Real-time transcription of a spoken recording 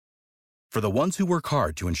For the ones who work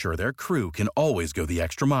hard to ensure their crew can always go the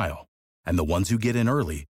extra mile, and the ones who get in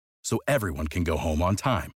early so everyone can go home on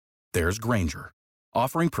time, there's Grainger,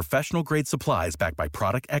 offering professional-grade supplies backed by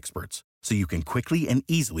product experts so you can quickly and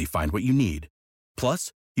easily find what you need.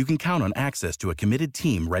 Plus, you can count on access to a committed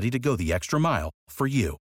team ready to go the extra mile for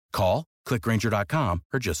you. Call, click Grainger.com,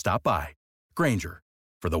 or just stop by. Grainger,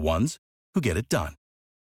 for the ones who get it done.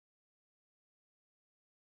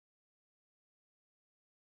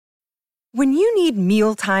 When you need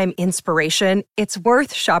mealtime inspiration, it's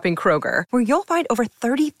worth shopping Kroger, where you'll find over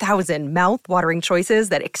 30,000 mouth-watering choices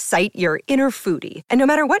that excite your inner foodie. And no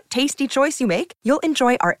matter what tasty choice you make, you'll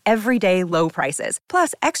enjoy our everyday low prices,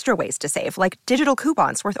 plus extra ways to save, like digital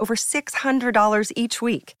coupons worth over $600 each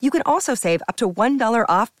week. You can also save up to $1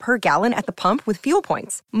 off per gallon at the pump with fuel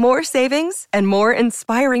points. More savings and more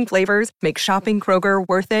inspiring flavors make shopping Kroger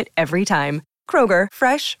worth it every time. Kroger,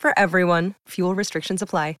 fresh for everyone. Fuel restrictions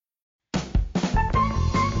apply.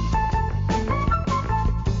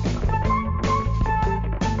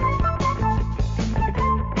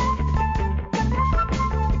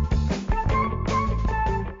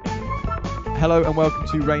 Hello and welcome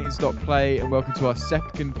to Rain.Play and welcome to our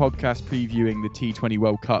second podcast previewing the T20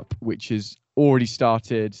 World Cup, which has already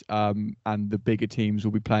started and the bigger teams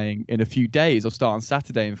will be playing in a few days. I'll start on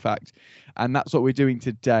Saturday, in fact. And that's what we're doing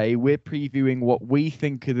today. We're previewing what we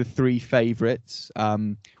think are the three favourites.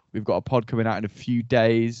 We've got a pod coming out in a few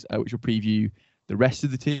days, which will preview the rest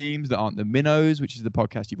of the teams that aren't the Minnows, which is the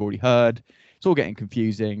podcast you've already heard. It's all getting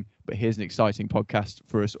confusing, but here's an exciting podcast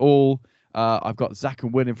for us all. I've got Zach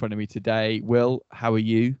and Will in front of me today. Will, how are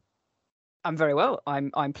you? I'm very well.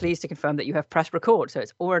 I'm pleased to confirm that you have pressed record, so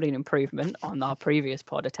it's already an improvement on our previous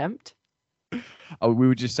pod attempt. Oh, we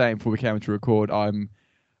were just saying before we came to record,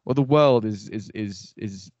 the world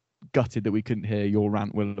is gutted that we couldn't hear your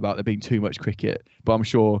rant, Will, about there being too much cricket. But I'm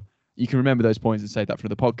sure you can remember those points and say that for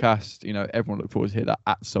the podcast. You know, everyone look forward to hear that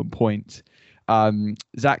at some point.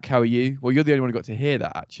 Zach, how are you? Well, you're the only one who got to hear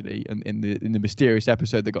that actually, in the mysterious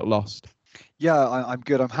episode that got lost. Yeah, I'm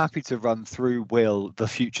good. I'm happy to run through Will the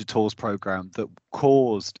Future Tours program that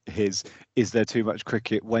caused his "Is there too much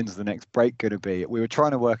cricket? When's the next break going to be?" We were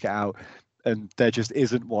trying to work it out, and there just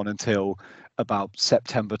isn't one until about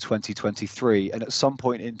September 2023. And at some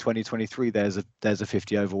point in 2023, there's a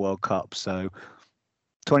 50 over World Cup. So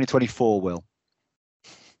 2024, Will.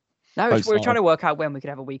 No, we're trying to work out when we could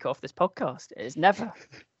have a week off this podcast. It's never.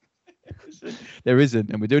 There isn't,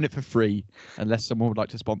 and we're doing it for free unless someone would like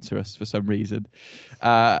to sponsor us for some reason.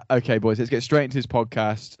 Okay, boys, let's get straight into this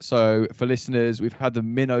podcast. So for listeners, we've had the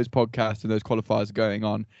Minnows podcast and those qualifiers are going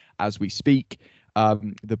on as we speak.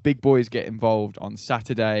 The big boys get involved on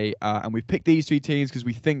Saturday, and we've picked these three teams because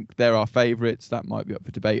we think they're our favourites. That might be up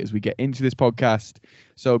for debate as we get into this podcast.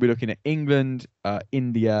 So we'll be looking at England,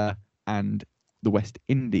 India, and the West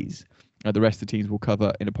Indies. The rest of the teams we'll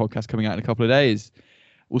cover in a podcast coming out in a couple of days.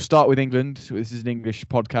 We'll start with England. This is an English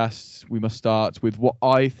podcast. We must start with what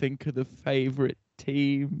I think are the favourite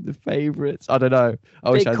team, the favourites. I don't know.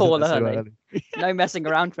 Big call early. No messing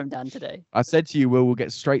around from Dan today. I said to you, we'll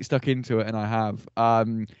get straight stuck into it, and I have.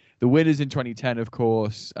 The winners in 2010, of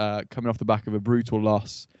course, coming off the back of a brutal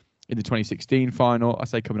loss in the 2016 final. I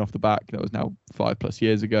say coming off the back. That was now 5+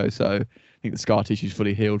 years ago, so I think the scar tissue's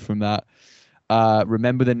fully healed from that.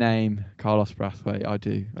 Remember the name, Carlos Brathwaite. I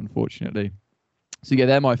do, unfortunately. So yeah,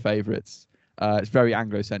 they're my favourites. It's very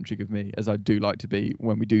Anglo-centric of me, as I do like to be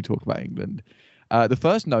when we do talk about England. The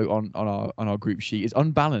first note on our group sheet is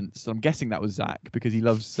unbalanced. I'm guessing that was Zach because he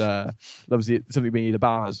loves something being either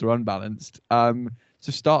balanced or unbalanced.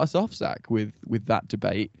 So start us off, Zach, with that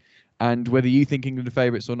debate and whether you think England are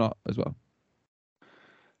favourites or not as well.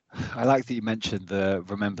 I like that you mentioned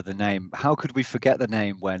remember the name. How could we forget the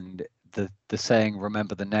name when the saying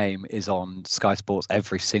 "remember the name" is on Sky Sports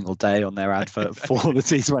every single day on their advert for the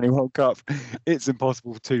T20 World Cup? It's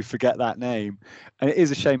impossible to forget that name, and it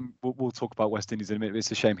is a shame. We'll talk about West Indies in a minute. But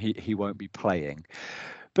it's a shame he won't be playing.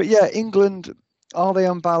 But yeah, England, are they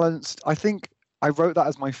unbalanced? I think I wrote that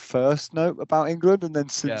as my first note about England, and then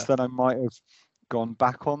since then I might have gone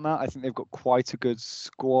back on that. I think they've got quite a good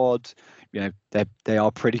squad. You know, they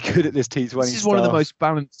are pretty good at this T20. This is one of the most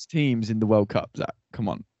balanced teams in the World Cup, Zach. Come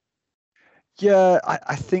on. Yeah,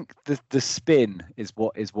 I think the spin is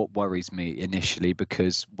what worries me initially,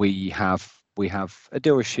 because we have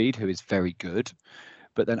Adil Rashid, who is very good,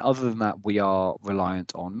 but then other than that, we are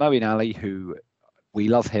reliant on Moeen Ali, who we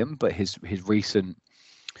love him, but his recent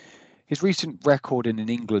record in an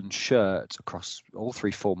England shirt across all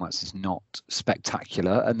three formats is not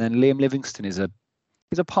spectacular. And then Liam Livingstone is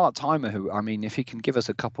a part timer who, I mean, if he can give us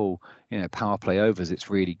a couple, power play overs,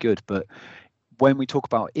 it's really good, but when we talk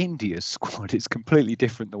about India's squad, it's completely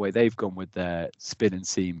different the way they've gone with their spin and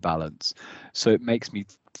seam balance. So it makes me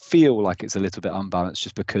feel like it's a little bit unbalanced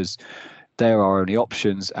just because there are only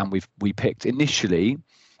options, and we picked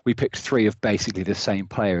 3 of basically the same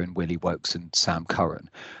player in Willie Wokes and Sam Curran.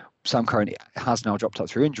 Sam Curran has now dropped out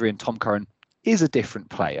through injury, and Tom Curran is a different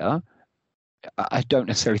player. I don't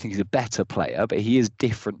necessarily think he's a better player, but he is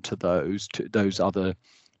different to those other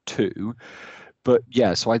 2. But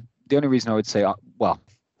yeah, so the only reason I would say,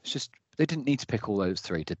 it's just they didn't need to pick all those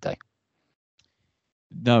 3, did they?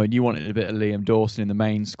 No, and you wanted a bit of Liam Dawson in the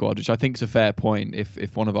main squad, which I think is a fair point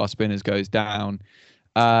if one of our spinners goes down.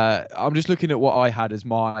 I'm just looking at what I had as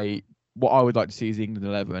what I would like to see as England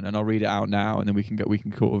 11, and I'll read it out now, and then we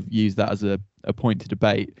can sort of use that as a point to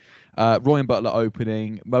debate. Roy and Butler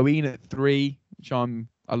opening, Moeen at 3, which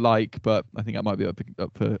I like, but I think that might be up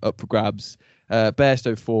for grabs.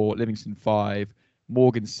 Bairstow 4, Livingston 5,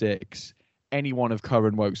 Morgan 6, any one of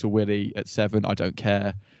Curran, Wokes or Willie at 7, I don't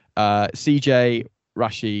care. CJ,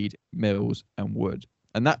 Rashid, Mills and Wood.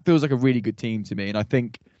 And that feels like a really good team to me. And I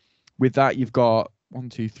think with that, you've got 1,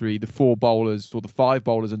 2, 3, the 4 bowlers or the 5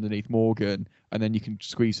 bowlers underneath Morgan, and then you can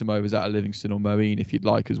squeeze some overs out of Livingston or Moeen if you'd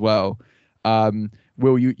like as well.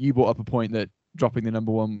 Will, you brought up a point that dropping the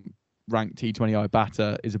number 1 ranked T20I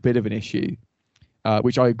batter is a bit of an issue,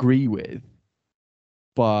 which I agree with,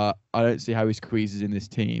 but I don't see how he squeezes in this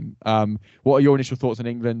team. What are your initial thoughts on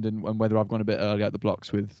England and whether I've gone a bit early out the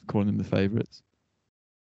blocks with calling them the favourites?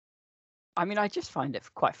 I mean, I just find it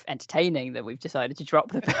quite entertaining that we've decided to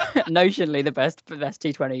drop notionally the best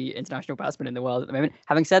T20 international batsman in the world at the moment.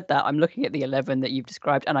 Having said that, I'm looking at the 11 that you've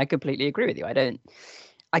described, and I completely agree with you. I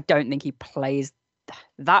don't think he plays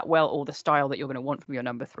that well, or the style that you're going to want from your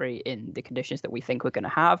number 3 in the conditions that we think we're going to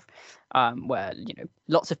have, where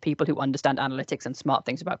lots of people who understand analytics and smart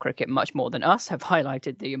things about cricket much more than us have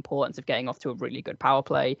highlighted the importance of getting off to a really good power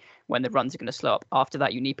play. When the runs are going to slow up after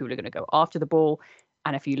that, you need people who are going to go after the ball.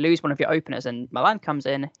 And if you lose one of your openers and Malan comes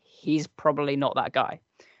in, he's probably not that guy.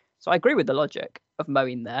 So I agree with the logic of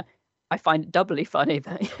Moeen there. I find it doubly funny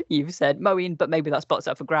that you've said Moeen, but maybe that spot's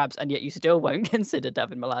up for grabs, and yet you still won't consider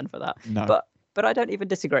Devin Malan for that. No. But I don't even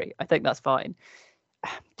disagree. I think that's fine.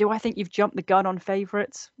 Do I think you've jumped the gun on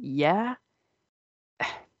favourites? Yeah.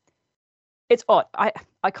 It's odd. I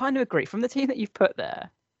kind of agree. From the team that you've put there,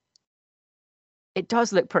 it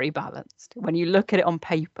does look pretty balanced. When you look at it on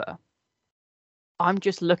paper, I'm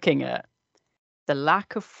just looking at the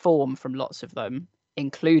lack of form from lots of them,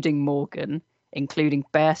 including Morgan, including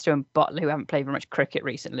Bairstow and Butler, who haven't played very much cricket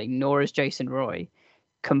recently, nor is Jason Roy.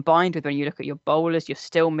 Combined with when you look at your bowlers, you're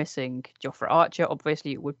still missing Jofra Archer.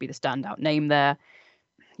 Obviously, it would be the standout name there.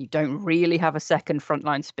 You don't really have a second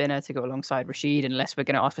frontline spinner to go alongside Rashid, unless we're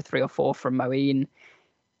going to ask for 3 or 4 from Moeen.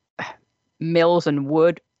 Mills and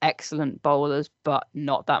Wood, excellent bowlers, but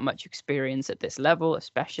not that much experience at this level,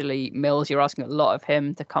 especially Mills. You're asking a lot of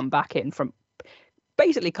him to come back in from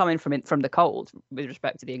the cold with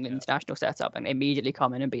respect to the England international setup and immediately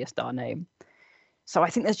come in and be a star name. So I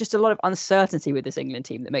think there's just a lot of uncertainty with this England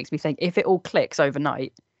team that makes me think if it all clicks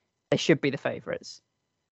overnight, they should be the favourites.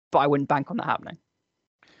 But I wouldn't bank on that happening.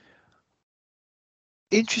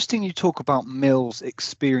 Interesting you talk about Mills'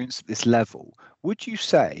 experience at this level. Would you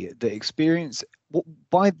say that experience,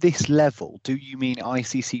 by this level, do you mean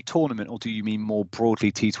ICC tournament or do you mean more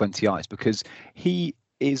broadly T20Is? Because he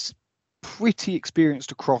is pretty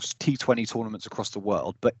experienced across T20 tournaments across the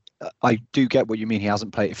world, but I do get what you mean. He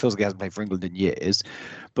hasn't played, it feels like he hasn't played for England in years,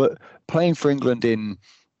 but playing for England in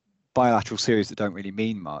bilateral series that don't really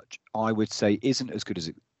mean much, I would say isn't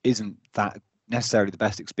that necessarily the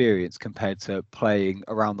best experience compared to playing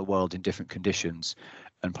around the world in different conditions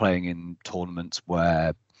and playing in tournaments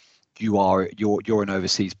where you're an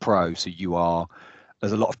overseas pro, so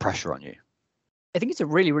there's a lot of pressure on you. I think it's a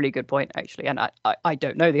really, really good point, actually, and I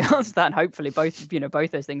don't know the answer to that. And hopefully, both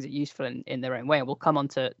those things are useful in their own way. And we'll come on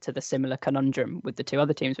to the similar conundrum with the 2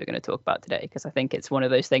 other teams we're going to talk about today, because I think it's one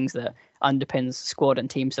of those things that underpins squad and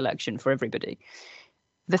team selection for everybody.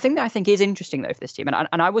 The thing that I think is interesting, though, for this team,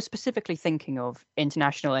 and I was specifically thinking of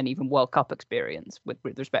international and even World Cup experience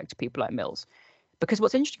with respect to people like Mills, because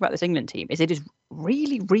what's interesting about this England team is it is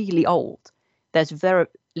really, really old. There's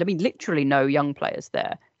literally no young players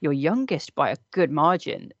there. Your youngest by a good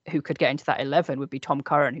margin who could get into that 11 would be Tom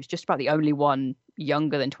Curran, who's just about the only one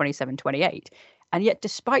younger than 27, 28. And yet,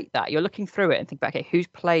 despite that, you're looking through it and think back, okay, who's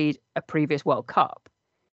played a previous World Cup?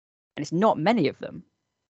 And it's not many of them.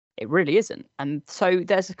 It really isn't. And so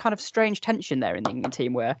there's a kind of strange tension there in the England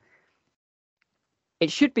team where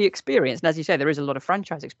it should be experienced. And as you say, there is a lot of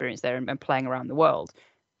franchise experience there and playing around the world,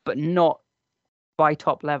 but not by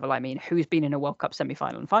top level, I mean who's been in a World Cup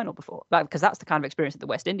semi-final and final before? Because that's the kind of experience that the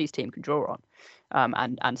West Indies team can draw on,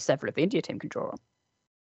 and several of the India team can draw on.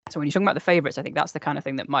 So when you're talking about the favourites, I think that's the kind of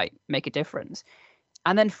thing that might make a difference.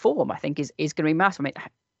 And then form, I think, is going to be massive. I mean,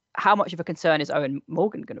 how much of a concern is Eoin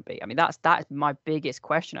Morgan going to be? I mean, that's my biggest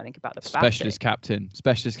question, I think, about the specialist captain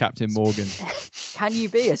Morgan. Can you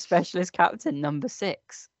be a specialist captain number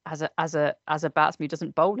 6 as a batsman who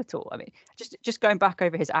doesn't bowl at all? I mean, just going back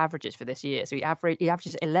over his averages for this year. So he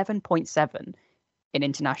averages 11.7 in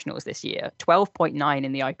internationals this year, 12.9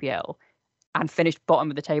 in the IPL, and finished bottom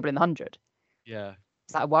of the table in the 100. Yeah.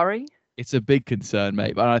 Is that a worry? It's a big concern,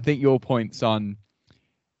 mate. But I think your points on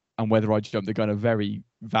whether I jump the gun are very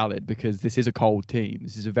valid, because this is a cold team.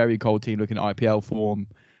 This is a very cold team looking at IPL form.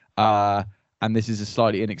 And this is a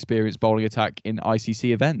slightly inexperienced bowling attack in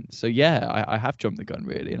ICC events. So yeah, I have jumped the gun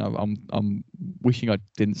really, and I'm wishing I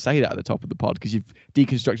didn't say that at the top of the pod, because you've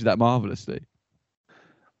deconstructed that marvelously.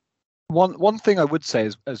 One thing I would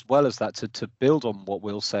say, as well as that, to build on what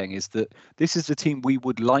Will's saying, is that this is the team we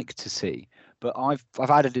would like to see. But I've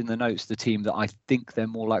added in the notes the team that I think they're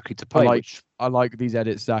more likely to play. I like these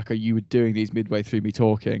edits, Zach. You were doing these midway through me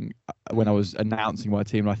talking when I was announcing my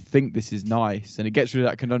team. And I think this is nice. And it gets rid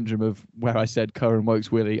of that conundrum of where I said Curran,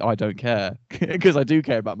 Woakes, Willie, I don't care. Because I do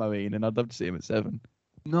care about Moeen, and I'd love to see him at 7.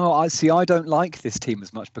 No, I don't like this team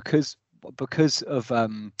as much because of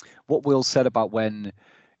what Will said about when,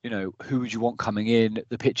 who would you want coming in?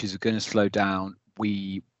 The pitches are going to slow down.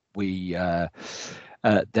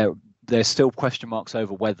 There's still question marks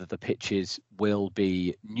over whether the pitches will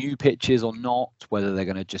be new pitches or not, whether they're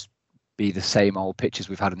going to just be the same old pitches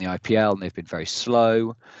we've had in the IPL, and they've been very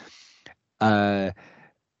slow. As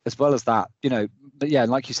well as that, but yeah,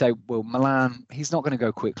 like you say, well, Malan, he's not going to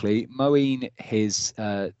go quickly. Moeen,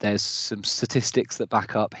 there's some statistics that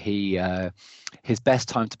back up his best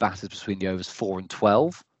time to bat is between the overs 4 and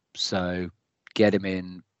 12. So get him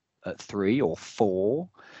in at 3 or 4,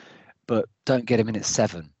 but don't get him in at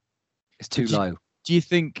 7. It's too low. Do you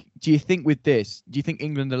think with this, do you think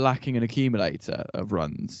England are lacking an accumulator of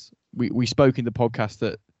runs? We spoke in the podcast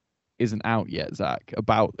that isn't out yet, Zach,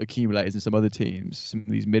 about accumulators in some other teams, some of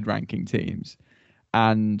these mid-ranking teams,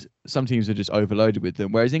 and some teams are just overloaded with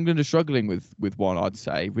them. Whereas England are struggling with one, I'd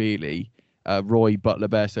say, really. Roy, Butler,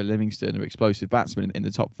 Bairstow, Livingston are explosive batsmen in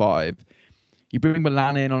the top 5. You bring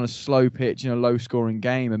Malan in on a slow pitch in a low-scoring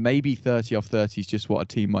game, and maybe 30 off 30 is just what a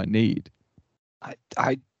team might need.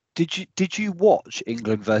 Did you watch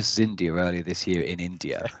England versus India earlier this year in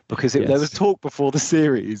India? Because there was talk before the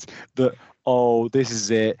series that, this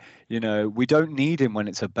is it. We don't need him when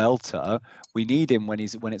it's a belter. We need him when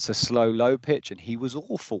it's a slow low pitch, and he was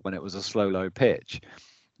awful when it was a slow low pitch.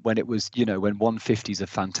 When it was, when 150 is a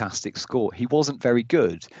fantastic score, he wasn't very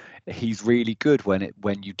good. He's really good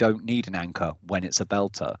when you don't need an anchor when it's a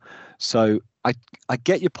belter. So I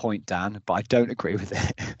get your point, Dan, but I don't agree with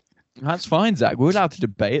it. That's fine, Zach. We're allowed to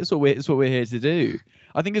debate. It's what we're here to do.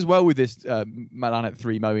 I think as well with this Malan at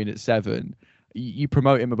 3, Moeen at 7, you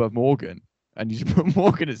promote him above Morgan, and you just put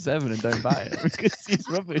Morgan at 7 and don't bat him because he's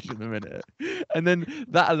rubbish in the minute. And then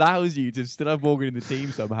that allows you to still have Morgan in the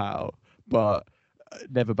team somehow, but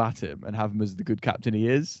never bat him and have him as the good captain he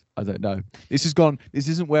is. I don't know. This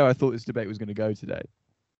isn't where I thought this debate was going to go today.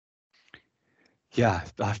 Yeah,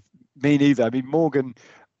 me neither. I mean, Morgan.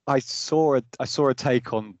 I saw a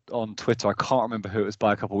take on Twitter. I can't remember who it was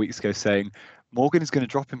by a couple of weeks ago, saying Morgan is going to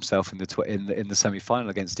drop himself in the semi-final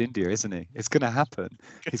against India, isn't he? It's going to happen.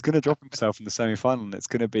 He's going to drop himself in the semi-final, and it's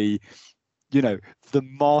going to be, the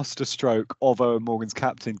master stroke of Eoin Morgan's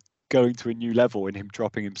captain going to a new level in him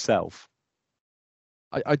dropping himself.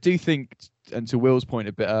 I do think, and to Will's point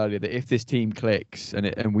a bit earlier, that if this team clicks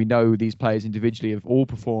and we know these players individually have all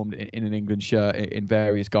performed in an England shirt in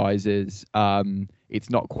various guises, they're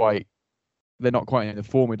not quite in the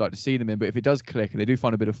form we'd like to see them in. But if it does click and they do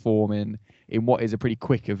find a bit of form in what is a pretty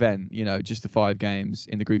quick event, just the 5 games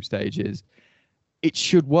in the group stages, it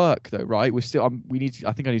should work though, right? I need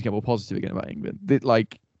to get more positive again about England.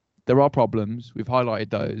 There are problems. We've highlighted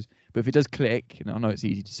those, but if it does click, and I know it's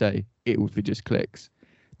easy to say, if it just clicks,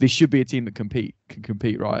 this should be a team that can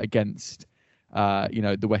compete right against,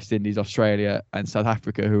 the West Indies, Australia, and South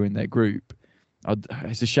Africa, who are in their group.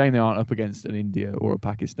 It's a shame they aren't up against an India or a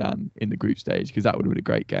Pakistan in the group stage, because that would have been a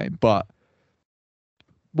great game. But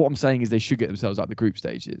what I'm saying is they should get themselves out the group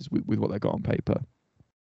stages with what they've got on paper.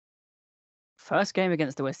 First game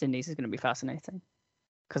against the West Indies is going to be fascinating,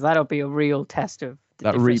 because that'll be a real test of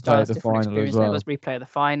that replay of the final as well. Let's replay of the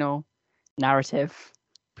final. Narrative.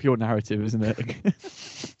 Pure narrative, isn't it?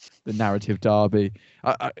 The narrative derby.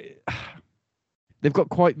 they've got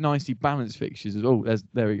quite nicely balanced fixtures. Oh,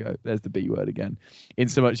 there we go. There's the B word again. In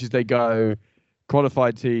so much as they go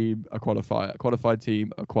qualified team, a qualifier, qualified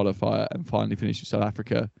team, a qualifier, and finally finish with South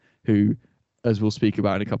Africa, who, as we'll speak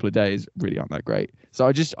about in a couple of days, really aren't that great. So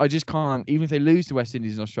I just can't. Even if they lose to West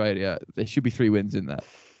Indies and Australia, there should be 3 wins in there.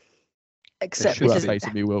 Except this is face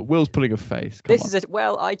at me, Will. Will's pulling a face.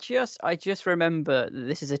 I just remember that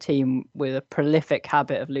this is a team with a prolific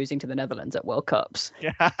habit of losing to the Netherlands at World Cups.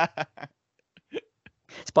 Yeah.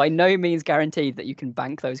 It's by no means guaranteed that you can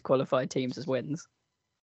bank those qualified teams as wins.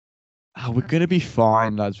 Oh, we're gonna be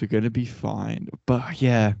fine, lads. We're gonna be fine. But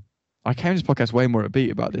yeah, I came to this podcast way more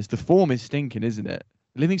upbeat about this. The form is stinking, isn't it?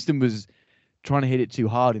 Livingston was trying to hit it too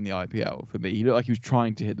hard in the IPL for me. He looked like he was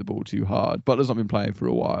trying to hit the ball too hard. Butler's not been playing for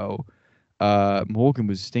a while. Morgan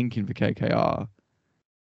was stinking for KKR.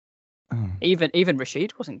 Oh. Even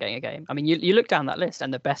Rashid wasn't getting a game. I mean, you look down that list,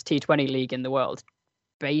 and the best T20 league in the world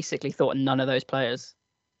basically thought none of those players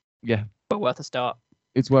were worth a start.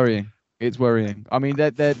 It's worrying. It's worrying. I mean,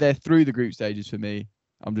 they're through the group stages for me.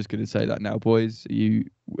 I'm just going to say that now, boys.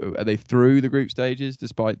 Are they through the group stages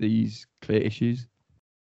despite these clear issues?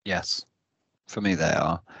 Yes, for me they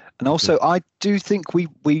are. And also, I do think we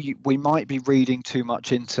might be reading too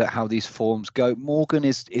much into how these forms go. Morgan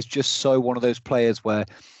is just so one of those players where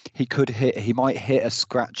he might hit a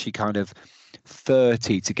scratchy kind of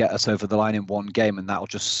 30 to get us over the line in one game, and that'll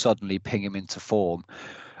just suddenly ping him into form.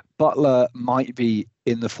 Butler might be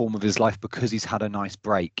in the form of his life because he's had a nice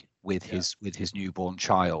break with his newborn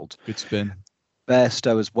child. Good spin.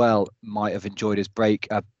 Bairstow as well might have enjoyed his break.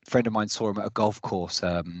 A friend of mine saw him at a golf course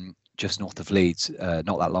just north of Leeds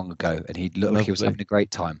not that long ago, and he looked like he was having a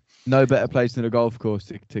great time. No better place than a golf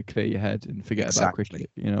course to clear your head and forget about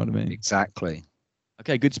cricket. You know what I mean? Exactly.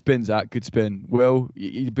 Okay, good spin, Zach. Good spin. Will,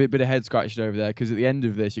 a bit of head scratching over there, because at the end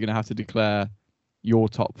of this, you're going to have to declare your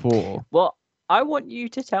top 4. Well, I want you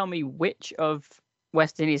to tell me which of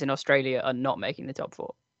West Indies and Australia are not making the top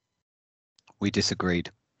 4. We disagreed.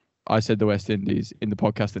 I said the West Indies in the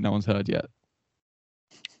podcast that no one's heard yet.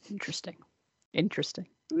 Interesting.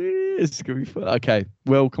 This is going to be fun. Okay,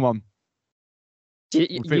 Will, come on.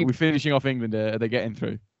 We're finishing off England here. Are they getting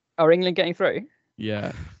through? Are England getting through?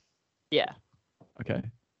 Yeah. Yeah. Okay.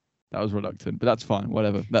 That was reluctant, but that's fine.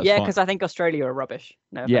 Whatever. That's yeah, fine. because I think Australia are rubbish.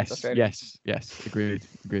 No, yes. Agreed.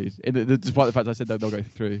 Despite the fact I said that they'll go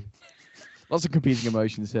through. Lots of competing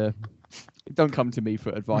emotions here. Don't come to me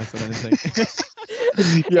for advice on anything.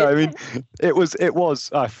 Yeah, I mean, it was.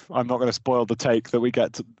 I'm not going to spoil the take that we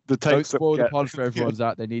get. Don't spoil the pod for everyone's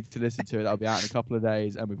out. They need to listen to it. That'll be out in a couple of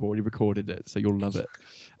days, and we've already recorded it, so you'll love it.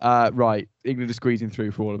 Right, England are squeezing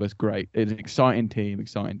through for all of us. Great. It's an exciting team,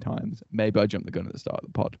 exciting times. Maybe I jumped the gun at the start of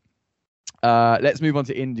the pod. Let's move on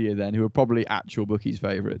to India then, who are probably actual bookies'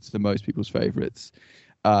 favourites, the most people's favourites.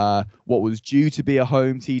 What was due to be a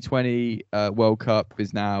home T20 World Cup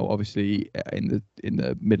is now obviously in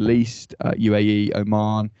the Middle East, UAE,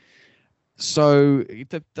 Oman. So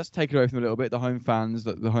that's taken away from them a little bit, the home fans,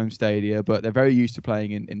 the home stadia, but they're very used to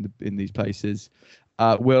playing in these places.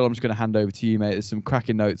 Will, I'm just going to hand over to you, mate. There's some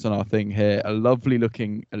cracking notes on our thing here. A lovely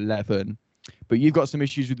looking 11, but you've got some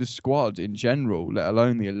issues with the squad in general, let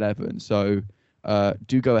alone the 11. So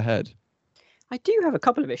do go ahead. I do have a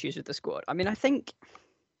couple of issues with the squad. I mean, I think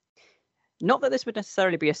not that this would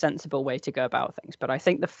necessarily be a sensible way to go about things, but I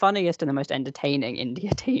think the funniest and the most entertaining India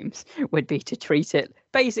teams would be to treat it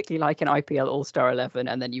basically like an IPL All-Star 11,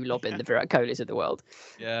 and then you lob in the Virat Kohlis of the world.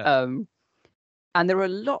 Yeah. And there are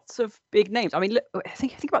lots of big names. I mean, look,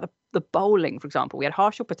 think about the bowling, for example. We had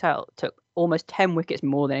Harshal Patel took almost 10 wickets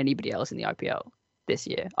more than anybody else in the IPL this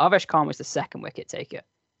year. Avesh Khan was the second wicket taker.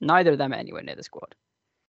 Neither of them are anywhere near the squad.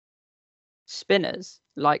 Spinners,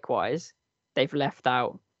 likewise, they've left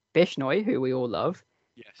out Bishnoi, who we all love,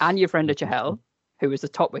 and Yuzvendra Chahal, who was the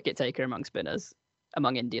top wicket taker among spinners,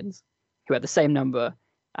 among Indians, who had the same number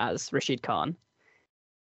as Rashid Khan,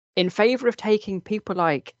 in favour of taking people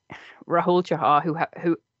like Rahul Chahar,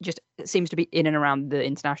 who just seems to be in and around the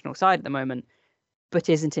international side at the moment, but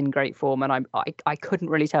isn't in great form. And I couldn't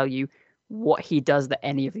really tell you what he does that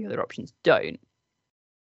any of the other options don't.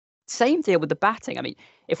 Same deal with the batting. I mean,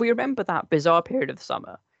 if we remember that bizarre period of the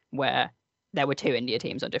summer where there were 2 India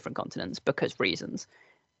teams on different continents because reasons.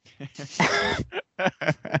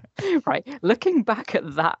 Right. Looking back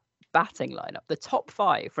at that batting lineup, the top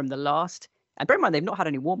 5 from the last, and bear in mind, they've not had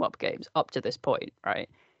any warm-up games up to this point, right?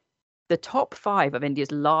 The top 5 of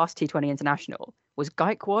India's last T20 international was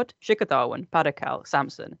Gaikwad, Shikhar Dhawan, Padikkal,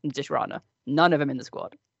 Samson, and Nitish Rana. None of them in the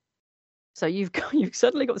squad. So you've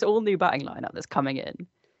suddenly got this all-new batting lineup that's coming in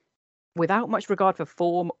without much regard for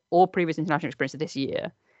form or previous international experience of this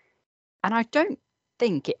year. And I don't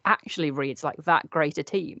think it actually reads like that great a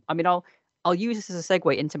team. I mean, I'll use this as a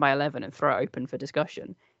segue into my 11 and throw it open for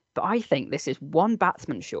discussion. But I think this is one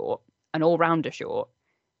batsman short, an all-rounder short,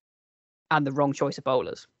 and the wrong choice of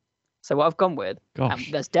bowlers. So what I've gone with, and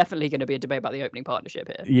there's definitely going to be a debate about the opening partnership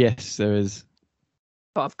here. Yes, there is.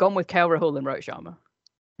 But I've gone with KL Rahul and Rohit Sharma.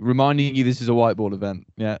 Reminding you, this is a white ball event.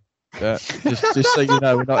 Yeah. Just so you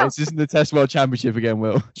know, this isn't the Test World Championship again,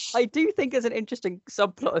 Will. I do think there's an interesting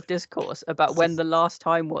subplot of discourse about when the last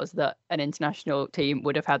time was that an international team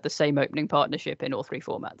would have had the same opening partnership in all three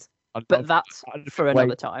formats. But that's for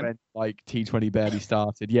another time. When, like T20 barely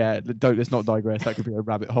started. Yeah, let's not digress. That could be a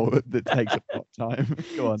rabbit hole that takes a lot of time.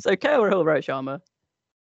 Go on. So KL Rahul, Rohit Sharma,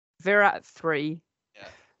 Virat at 3,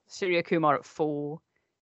 Surya Kumar at 4,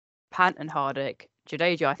 Pant and Hardik.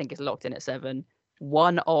 Jadeja, I think, is locked in at 7.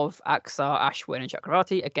 One of Axar, Ashwin, and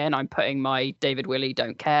Chakravarti. Again, I'm putting my David Willey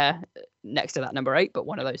don't care next to that number 8, but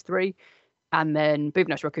one of those 3. And then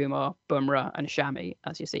Bhuvneshwar Kumar, Bumrah, and Shami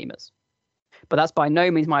as your seamers. But that's by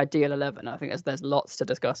no means my ideal 11. I think there's lots to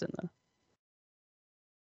discuss in there.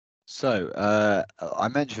 So I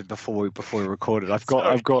mentioned before we recorded, I've got.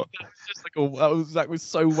 That's just like Zach was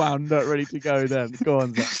so wound up, ready to go. Then go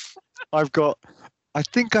on, Zach. I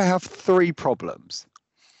think I have 3 problems.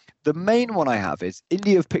 The main one I have is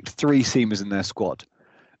India have picked 3 seamers in their squad.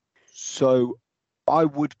 So I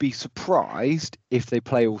would be surprised if they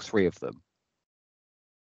play all 3 of them.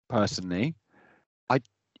 Personally,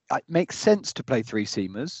 it makes sense to play 3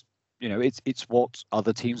 seamers. You know, it's what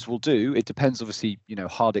other teams will do. It depends, obviously. You know,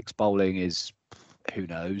 Hardik's bowling is, who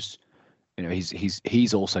knows. You know,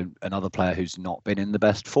 he's also another player who's not been in the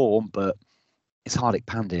best form, but it's Hardik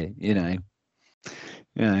Pandya. You know,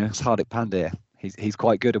 it's Hardik Pandya. He's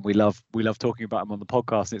quite good, and we love talking about him on the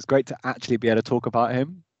podcast. And it's great to actually be able to talk about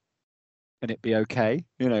him, and it be okay,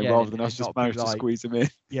 rather than us just manage to squeeze him in.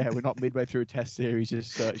 Yeah, we're not midway through a Test series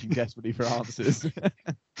just searching desperately for answers.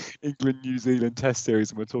 England New Zealand Test series,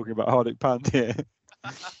 and we're talking about Hardik Pandya.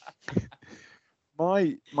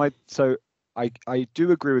 So I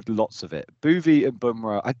do agree with lots of it. Bhuvi and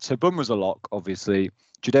Bumrah. So Bumrah's a lock, obviously.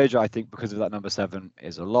 Jadeja, I think, because of that number 7,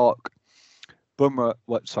 is a lock. Bumrah,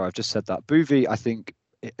 I've just said that. Bhuvi, I think,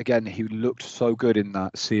 again, he looked so good in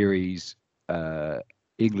that series,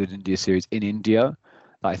 England-India series in India,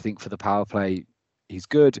 that I think for the power play, he's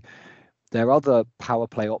good. Their other power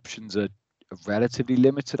play options are relatively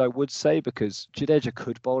limited, I would say, because Jadeja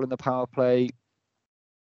could bowl in the power play.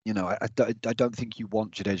 You know, I don't think you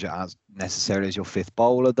want Jadeja as necessarily as your 5th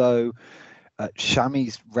bowler, though.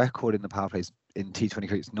 Shami's record in the power plays in T20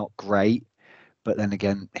 cricket is not great. But then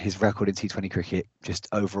again, his record in T20 cricket just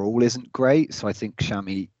overall isn't great. So I think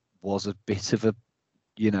Shami was a bit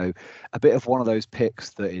of one of those picks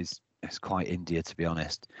that is quite India, to be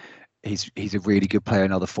honest. He's a really good player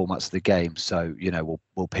in other formats of the game. So,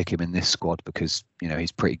 we'll pick him in this squad because,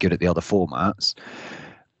 he's pretty good at the other formats.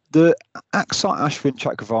 The Axar, Ashwin,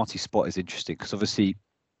 Chakravarti spot is interesting because obviously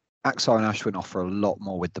Axar and Ashwin offer a lot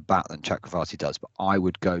more with the bat than Chakravarti does. But I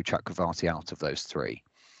would go Chakravarti out of those 3.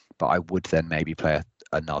 But I would then maybe play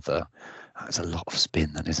another. That's a lot of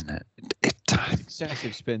spin, then, isn't it?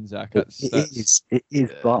 Excessive spin, Zach. It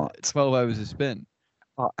is. But 12 overs of spin.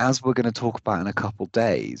 As we're going to talk about in a couple of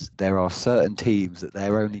days, there are certain teams that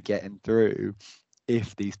they're only getting through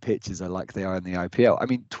if these pitches are like they are in the IPL. I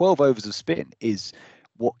mean, 12 overs of spin is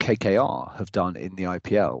what KKR have done in the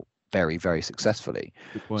IPL very, very successfully.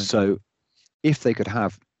 Good point. So if they could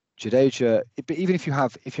have Jadeja, but even if you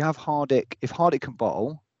have Hardik, if Hardik can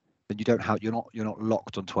bowl, then you're not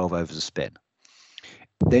locked on 12 overs of spin.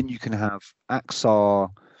 Then you can have Axar.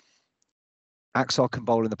 Axar can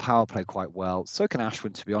bowl in the power play quite well. So can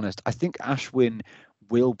Ashwin, to be honest. I think Ashwin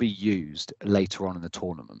will be used later on in the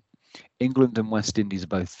tournament. England and West Indies are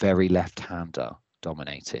both very left-hander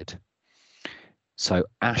dominated. So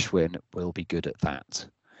Ashwin will be good at that.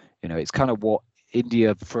 It's kind of what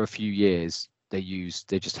India for a few years they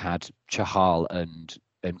just had Chahal and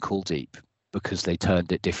Kuldeep because they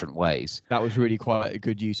turned it different ways. That was really quite a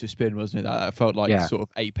good use of spin, wasn't it? That felt like sort of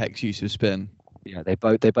apex use of spin. Yeah, they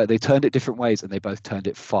turned it different ways, and they both turned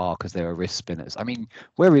it far because they were wrist spinners. I mean,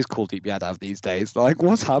 where is Kuldeep Yadav these days? Like,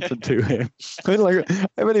 what's happened to him? I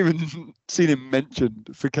haven't even seen him mentioned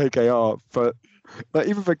for KKR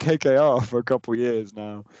even for KKR for a couple of years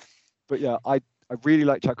now. But yeah, I really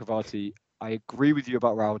like Chakravarti. I agree with you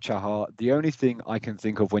about Rahul Chahar. The only thing I can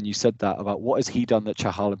think of when you said that about what has he done that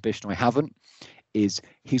Chahal and Bishnoi haven't is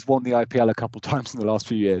he's won the IPL a couple of times in the last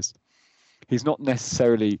few years. He's not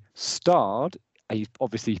necessarily starred. He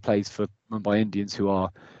obviously plays for Mumbai Indians, who are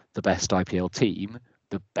the best IPL team,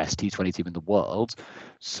 the best T20 team in the world.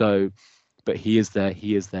 So but he is their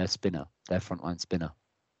spinner, their frontline spinner.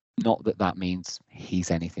 Not that means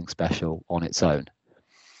he's anything special on its own.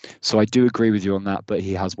 So I do agree with you on that, but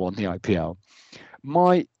he has won the IPL.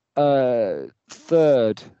 My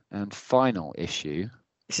third and final issue.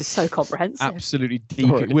 This is so comprehensive. Absolutely.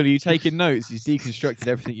 Will, are you taking notes? He's deconstructed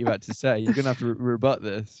everything you've had to say. You're going to have to rebut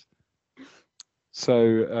this.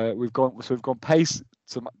 So we've gone pace.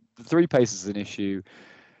 So the 3 paces is an issue.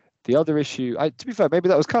 The other issue, to be fair, maybe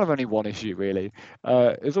that was kind of only one issue, really.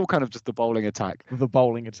 It's all kind of just the bowling attack. The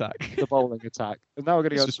bowling attack. The bowling attack. And now we're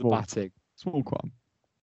going to go to the batting. Small qualm.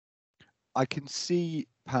 I can see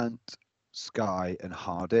Pant, Sky, and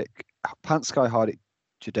Hardik. Pant, Sky, Hardik,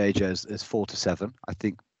 Jadeja as 4 to 7. I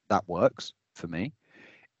think that works for me.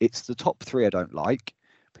 It's the top 3 I don't like,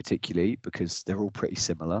 particularly because they're all pretty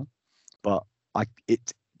similar. But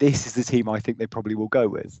this is the team I think they probably will go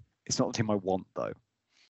with. It's not the team I want, though.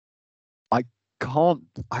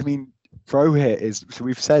 Rohit is. So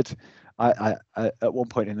we've said, I at one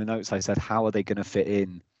point in the notes I said, how are they going to fit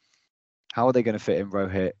in? How are they going to fit in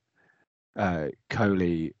Rohit,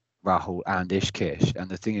 Kohli, Rahul, and Ishkish? And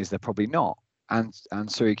the thing is, they're probably not. And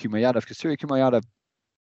Suryakumar Yadav, because Suryakumar Yadav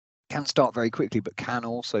can start very quickly, but can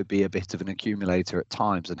also be a bit of an accumulator at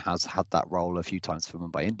times, and has had that role a few times for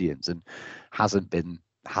Mumbai Indians, and hasn't been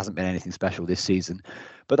anything special this season.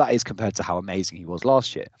 But that is compared to how amazing he was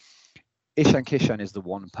last year. Ishan Kishan is the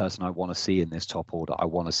one person I want to see in this top order. I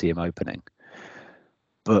want to see him opening,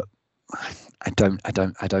 but I don't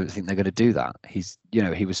think they're going to do that.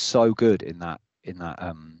 He was so good in that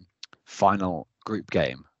final group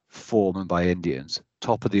game for Mumbai Indians,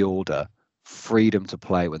 top of the order, freedom to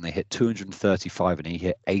play when they hit 235 and he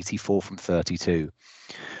hit 84 from 32.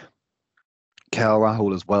 KL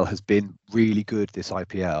Rahul as well has been really good this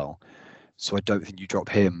IPL, so I don't think you drop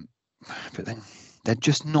him. But then they're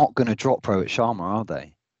just not going to drop Rohit Sharma, are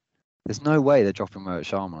they? There's no way they're dropping Rohit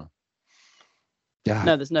Sharma. Yeah.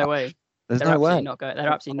 No, there's no way. They're absolutely not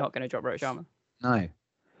going to drop Rohit Sharma. No.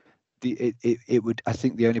 It would. I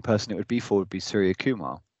think the only person it would be for would be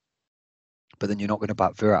Suryakumar. But then you're not going to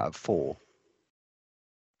back Virat at 4.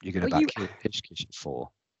 You're going to back Ishkish at 4.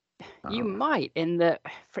 You might,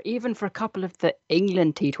 for a couple of the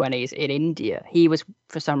England T20s in India, he was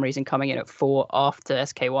for some reason coming in at 4 after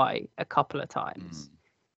SKY a couple of times.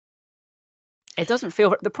 It doesn't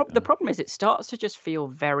feel the problem is it starts to just feel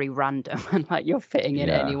very random and like you're fitting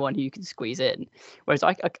in anyone who you can squeeze in. Whereas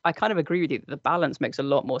I kind of agree with you that the balance makes a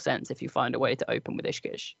lot more sense if you find a way to open with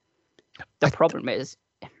Ishkish. The problem is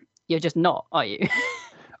you're just not, are you?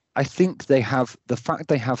 I think they have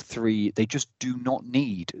 3. They just do not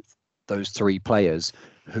need those 3 players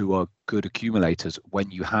who are good accumulators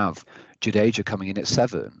when you have Jadeja coming in at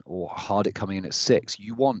 7 or Hardik coming in at 6.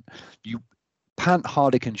 Pant,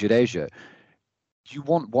 Hardik and Jadeja, you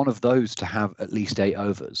want one of those to have at least 8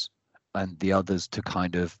 overs and the others to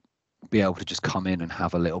kind of be able to just come in and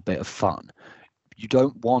have a little bit of fun. You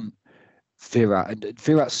don't want Virat, and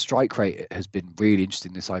Virat's strike rate has been really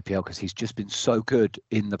interesting this IPL because he's just been so good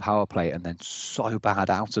in the power play and then so bad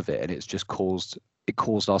out of it, and it's just caused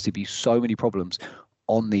RCB so many problems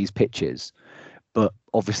on these pitches. But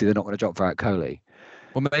obviously they're not going to drop Virat Kohli.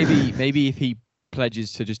 Well, maybe if he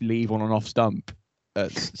pledges to just leave on an off stump at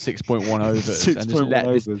 6.1 overs and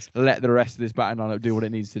just let the rest of this batting lineup do what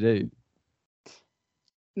it needs to do.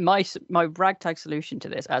 My ragtag solution to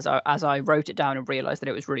this, as I wrote it down and realised that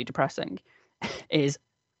it was really depressing, is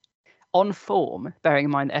on form, bearing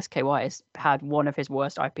in mind that SKY has had one of his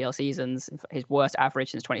worst IPL seasons, his worst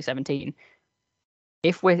average since 2017.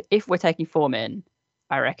 If we're taking form in,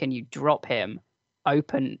 I reckon you drop him,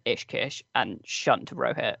 open Ishkish, and shunt to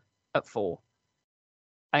Rohit at 4.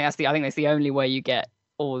 I think that's the only way you get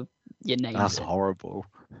all your names. That's in. Horrible.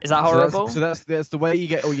 Is that horrible? So that's the way you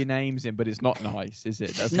get all your names in, but it's not nice, is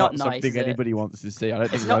it? That's not nice, something anybody wants to see. I don't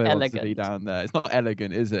think anyone wants to be down there. It's not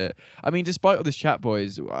elegant, is it? I mean, despite all this chat,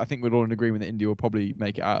 boys, I think we're all in agreement that India will probably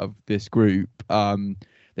make it out of this group.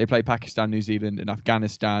 They play Pakistan, New Zealand, and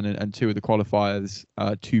Afghanistan, and 2 of the qualifiers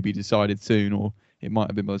to be decided soon, or it might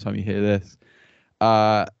have been by the time you hear this.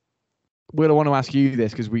 Will, I want to ask you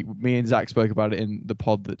this because me and Zach spoke about it in the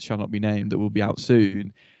pod that shall not be named that will be out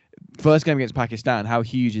soon. First game against Pakistan, how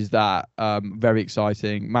huge is that? Very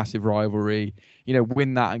exciting, massive rivalry.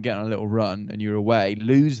 Win that and get on a little run and you're away.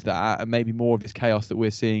 Lose that and maybe more of this chaos that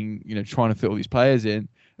we're seeing, trying to fit all these players in,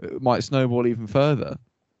 might snowball even further.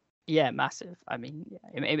 Yeah, massive. I mean,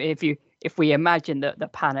 if we imagine the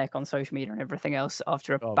panic on social media and everything else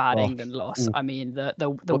after a bad England loss, I mean,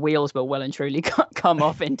 the wheels will well and truly come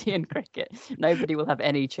off Indian cricket. Nobody will have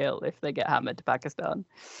any chill if they get hammered to Pakistan.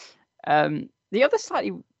 The other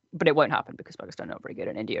slightly but it won't happen because Pakistan are not very good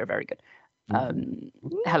and India are very good.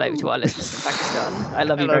 Hello to our listeners in Pakistan. I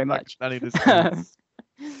love you very much.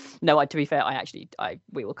 No, to be fair,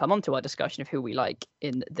 we will come on to our discussion of who we like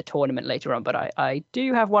in the tournament later on, but I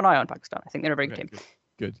do have one eye on Pakistan. I think they're a very good team.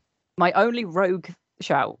 Good. My only rogue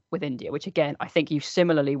shout with India, which again, I think you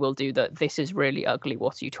similarly will do the "this is really ugly,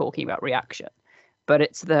 what are you talking about" reaction. But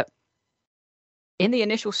it's that in the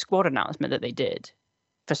initial squad announcement that they did,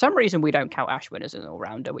 for some reason we don't count Ashwin as an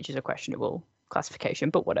all-rounder, which is a questionable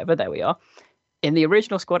classification, but whatever, there we are. In the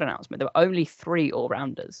original squad announcement, there were only 3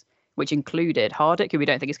 all-rounders, which included Hardik, who we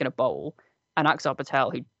don't think is going to bowl, and Axar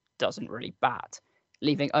Patel, who doesn't really bat,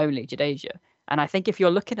 leaving only Jadeja. And I think if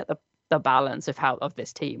you're looking at the balance of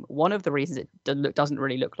this team, one of the reasons it doesn't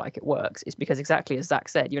really look like it works is because, exactly as Zach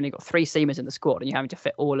said, you only got 3 seamers in the squad and you're having to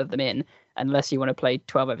fit all of them in unless you want to play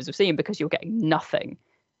 12 overs of seam, because you're getting nothing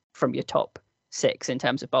from your top 6 in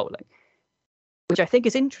terms of bowling, which I think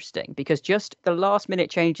is interesting because just the last minute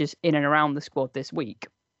changes in and around the squad this week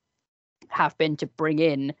have been to bring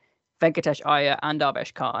in Venkatesh Iyer and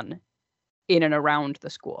Arbesh Khan in and around the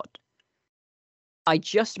squad. I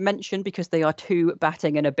just mentioned because they are 2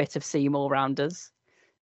 batting and a bit of seam all-rounders.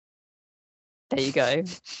 There you go.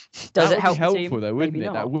 Does it help the team? Helpful though, wouldn't Maybe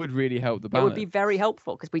it? not. That would really help the balance. It would be very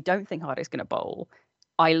helpful because we don't think Hardik's going to bowl.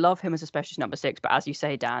 I love him as a specialist number 6, but as you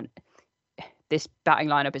say, Dan, this batting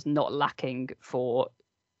lineup is not lacking for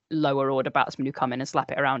lower order batsmen who come in and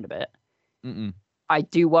slap it around a bit. Mm-mm. I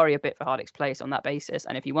do worry a bit for Hardik's place on that basis.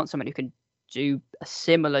 And if you want someone who can do a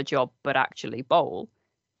similar job but actually bowl,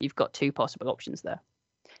 you've got 2 possible options there.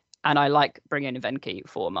 And I like bringing in Venki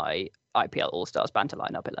for my IPL All-Stars banter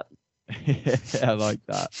lineup 11. Yeah, I like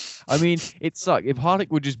that. I mean, it's like if Hardik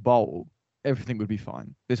would just bowl, everything would be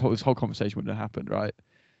fine. This whole conversation wouldn't have happened, right?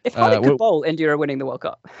 If Hardik could bowl, India are winning the World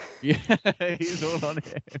Cup. Yeah, he's all on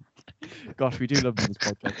it. Gosh, we do love this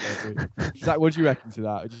podcast. Zach, what do you reckon to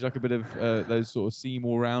that? Would you like a bit of those sort of seam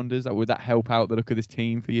all-rounders? Would that help out the look of this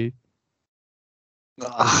team for you?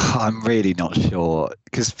 I'm really not sure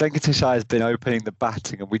because Venkatesh Iyer has been opening the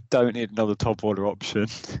batting, and we don't need another top order option.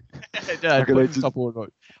 Top order.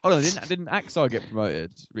 Hold on, didn't Axar get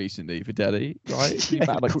promoted recently for Delhi? Right, he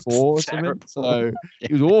batted like 4 or something. So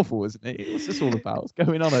he was awful, wasn't he? What's this all about? What's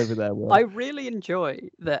going on over there, Will? I really enjoy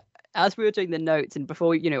that. As we were doing the notes and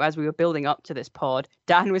before, as we were building up to this pod,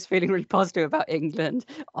 Dan was feeling really positive about England.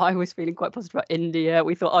 I was feeling quite positive about India.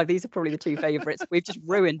 We thought, these are probably the 2 favourites. We've just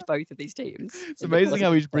ruined both of these teams. It's amazing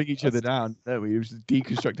how we just bring each other down, don't we? We just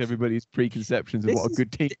deconstruct everybody's preconceptions of what a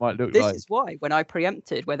good team might look like. This is why, when I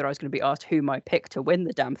preempted whether I was going to be asked who my pick to win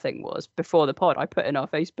the damn thing was before the pod, I put in our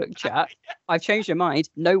Facebook chat, I've changed my mind.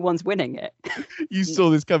 No one's winning it. You saw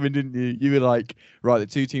this coming, didn't you? You were like, right, the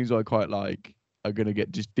 2 teams I quite like are going to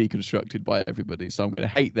get just deconstructed by everybody, so I'm going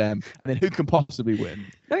to hate them. And then who can possibly win?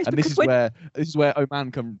 No, and this is where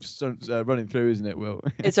Oman comes running through, isn't it, Will?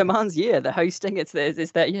 It's Oman's year. They're hosting. It's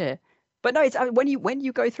their year. But no, it's when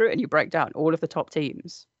you go through it and you break down all of the top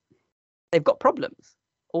teams, they've got problems.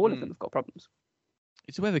 All of them have got problems.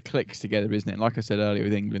 It's where the clicks together, isn't it? And like I said earlier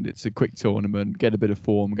with England, it's a quick tournament, get a bit of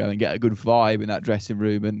form going, get a good vibe in that dressing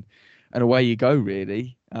room, and away you go,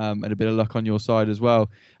 really. And a bit of luck on your side as well.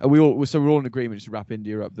 And we're all in agreement just to wrap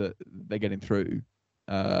India up that they're getting through.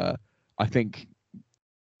 I think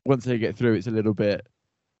once they get through, it's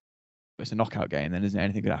a knockout game then, isn't it?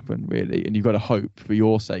 Anything could happen, really. And you've got to hope, for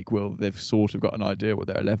your sake, Will, they've sort of got an idea what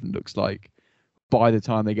their 11 looks like by the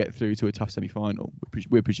time they get through to a tough semi-final,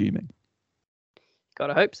 we're presuming.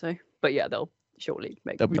 Gotta hope so. But yeah, they'll shortly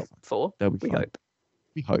make the top 4. We hope.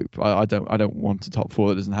 We hope. I don't want a top 4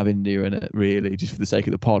 that doesn't have India in it, really, just for the sake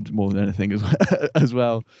of the pod more than anything as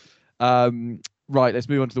well. Right, let's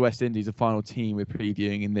move on to the West Indies, the final team we're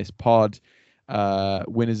previewing in this pod.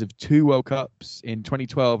 Winners of 2 World Cups in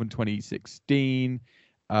 2012 and 2016.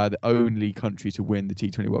 The only country to win the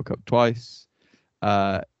T20 World Cup twice.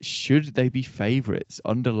 Should they be favourites?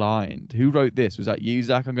 Underlined. Who wrote this? Was that you,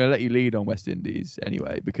 Zach? I'm going to let you lead on West Indies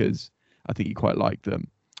anyway, because I think you quite like them.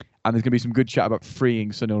 And there's going to be some good chat about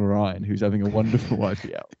freeing Sunil Narayan, who's having a wonderful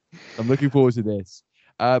IPL. I'm looking forward to this.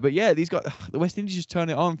 But yeah, the West Indies just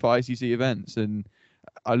turn it on for ICC events, and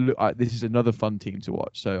this is another fun team to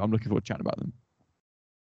watch. So I'm looking forward to chatting about them.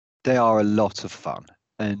 They are a lot of fun,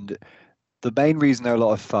 and the main reason they're a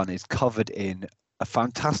lot of fun is covered in a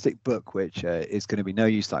fantastic book, which is going to be no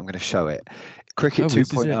use that I'm going to show it. Cricket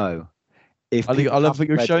 2.0. I love that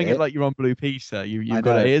you're showing it like you're on Blue Peace, sir. You've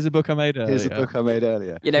got it. Here's a book I made earlier. Here's a book I made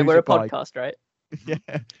earlier. We're a podcast, right? Yeah.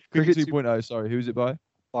 Cricket 2.0. Sorry, who's it by?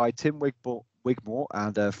 By Tim Wigmore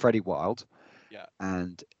and Freddie Wild. Yeah.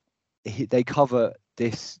 And they cover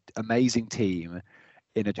this amazing team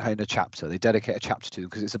in a chapter. They dedicate a chapter to them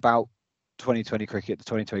because it's about 2020 cricket, the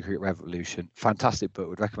 2020 cricket revolution. Fantastic book.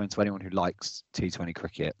 Would recommend to anyone who likes T20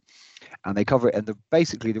 cricket. And they cover it. And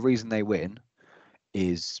basically the reason they win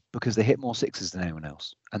is because they hit more sixes than anyone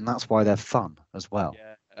else, and that's why they're fun as well.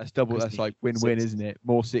 Yeah, that's double. That's like win-win, isn't it?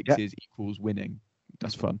 More sixes equals winning.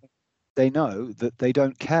 That's fun. They know that they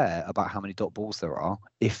don't care about how many dot balls there are.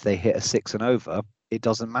 If they hit a 6 and over, it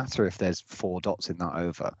doesn't matter if there's 4 dots in that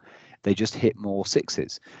over. They just hit more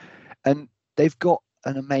sixes, and they've got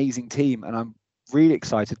an amazing team, and I'm really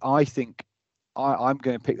excited. I think I'm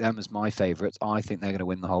going to pick them as my favourites. I think they're going to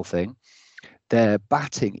win the whole thing. Their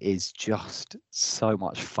batting is just so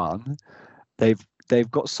much fun. They've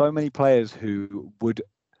got so many players who would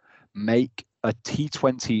make a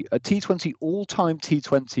T20 all-time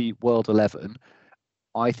T20 World 11.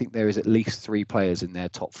 I think there is at least 3 players in their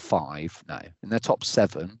top 5, in their top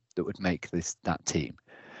 7 that would make that team.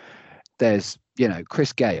 There's,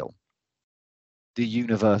 Chris Gale, the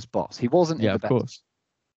universe boss. He wasn't in the best, course,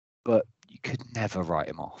 but you could never write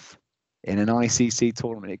him off. In an ICC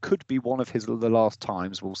tournament, it could be one of the last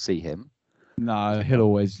times we'll see him. No,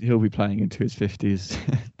 he'll be playing into his 50s.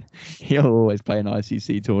 He'll always play an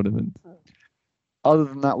ICC tournament. Other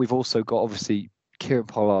than that, we've also got obviously Kieran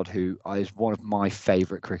Pollard, who is one of my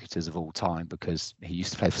favourite cricketers of all time because he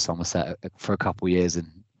used to play for Somerset for a couple of years, and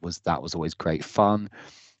that was always great fun.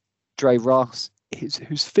 Dre Russ,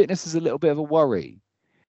 whose fitness is a little bit of a worry.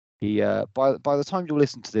 He by the time you'll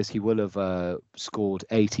listen to this, he will have scored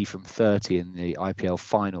 80 from 30 in the IPL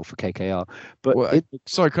final for KKR. But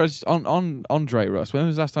sorry, because on Dre Russ, when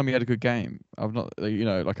was the last time he had a good game? I've not,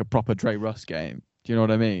 like a proper Dre Russ game. Do you know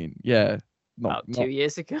what I mean? Yeah, about 2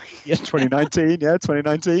 years ago. Yeah, 2019. Yeah,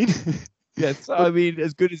 2019. Yeah, so, I mean,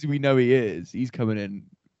 as good as we know he is, he's coming in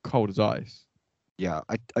cold as ice. Yeah,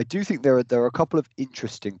 I do think there are a couple of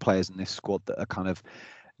interesting players in this squad that are kind of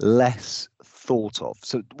less thought of.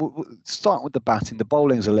 So starting with the batting, the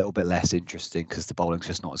bowling is a little bit less interesting because the bowling's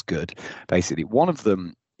just not as good. Basically, one of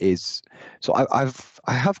them is, so I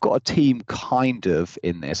have got a team kind of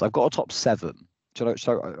in this. I've got a top 7.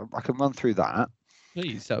 So I can run through that.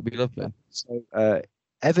 Please, that would be lovely. So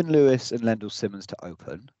Evan Lewis and Lendl Simmons to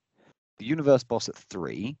open. The universe boss at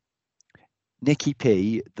 3. Nicky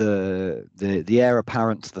P, the heir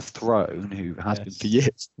apparent to the throne, who has been for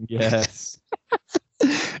years. Yes.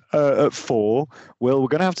 At 4. We're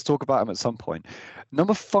going to have to talk about him at some point.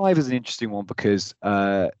 Number 5 is an interesting one because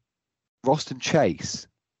Roston Chase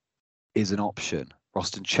is an option.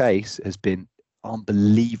 Roston Chase has been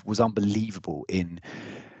unbelievable in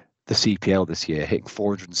the CPL this year, hitting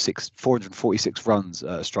 446 runs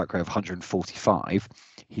at a strike rate of 145.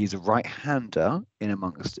 He's a right-hander in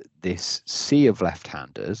amongst this sea of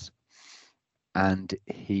left-handers, and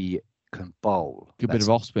he can bowl. Good bit of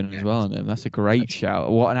off-spin as well, and that's a great shout.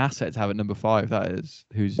 What an asset to have at number 5 that is.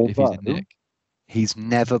 If he's in nick. He's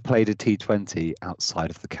never played a T20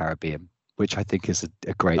 outside of the Caribbean, which I think is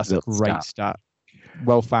a great stat.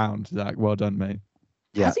 Well found, Zach. Well done, mate.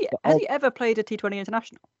 Yeah. Has he ever played a T20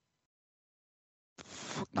 international?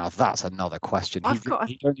 Now that's another question.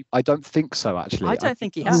 I don't think so, actually. I don't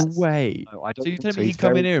think he has. No way. No, I don't so you tell so. me he'd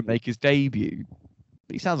come in here and make his debut?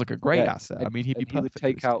 He sounds like a great asset. I mean, he'd be perfect. He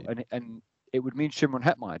would take out, and it would mean Shimron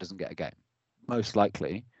Hetmeyer doesn't get a game, most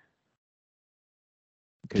likely.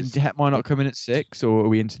 Can Hetmeyer not come in at 6, or are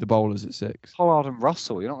we into the bowlers at 6? Pollard and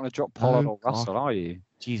Russell. You're not going to drop Pollard or Russell, are you?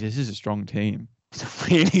 Jesus, this is a strong team. It's a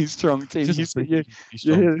really strong team. You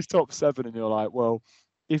hear this top 7 and you're like, well,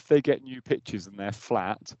 if they get new pitches and they're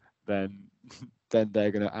flat, then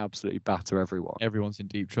they're going to absolutely batter everyone. Everyone's in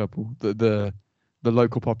deep trouble. The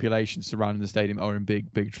local population surrounding the stadium are in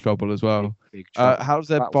big trouble as well. Big trouble. How does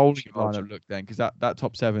their bowling lineup look then? Because that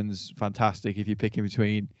top 7's fantastic if you're picking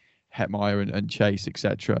between Hetmeyer and Chase,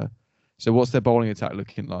 etc. So what's their bowling attack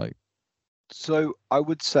looking like? So I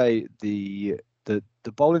would say the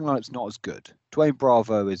bowling lineup's not as good. Dwayne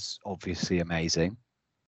Bravo is obviously amazing.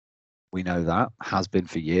 We know that, has been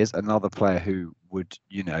for years. Another player who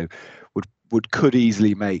could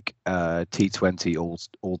easily make T20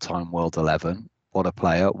 all-time World 11. What a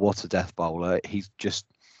player! What a death bowler! He's just,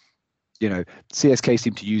 CSK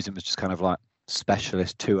seem to use him as just kind of like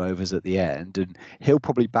specialist 2 overs at the end, and he'll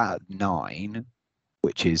probably bat at 9,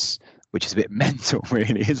 which is a bit mental,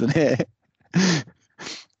 really, isn't it?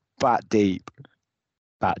 Bat deep.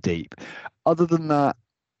 Other than that,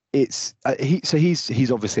 it's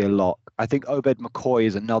he's obviously a lock. I think Obed McCoy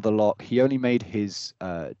is another lock. He only made his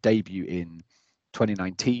debut in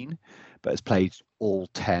 2019, but has played all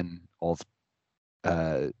 10 of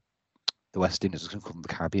the West Indies, I was going to call them the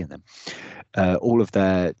Caribbean then. All of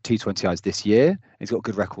their T20Is this year. He's got a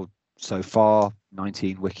good record so far.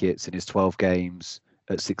 19 wickets in his 12 games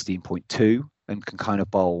at 16.2 and can kind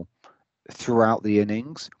of bowl throughout the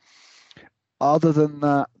innings. Other than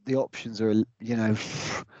that, the options are, I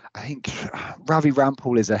think Ravi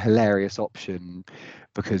Rampal is a hilarious option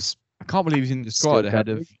because I can't believe he's in the squad ahead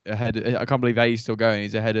of. I can't believe he's still going.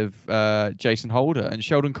 He's ahead of Jason Holder and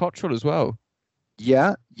Sheldon Cottrell as well.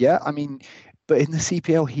 Yeah. I mean, but in the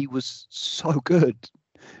CPL, he was so good.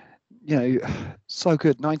 So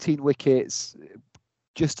good. 19 wickets,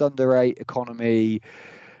 just under 8 economy.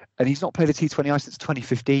 And he's not played a T20I since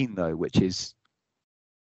 2015, though, which is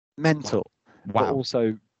mental. Wow. But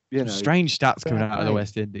also, strange stats coming out of the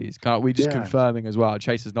West Indies. Can't we just Yeah. confirming as well?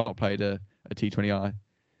 Chase has not played a T20I.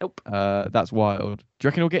 Nope. That's wild. Do you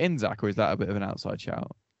reckon he'll get in, Zach, or is that a bit of an outside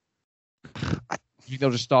shout? You think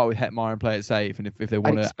they'll just start with Hetmeyer and play it safe, and if they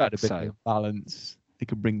want to add a bit of balance, they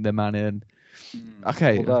could bring their man in.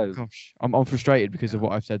 Okay. Although, gosh, I'm frustrated because of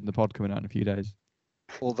what I've said in the pod coming out in a few days.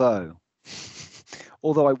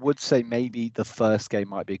 Although I would say maybe the first game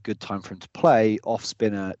might be a good time for him to play off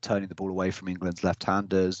spinner, turning the ball away from England's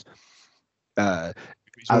left-handers.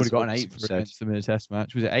 He's already got an obviously 8 said. against them in a Test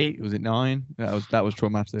match. Was it 8? Was it 9? That was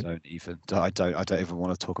traumatic. I don't even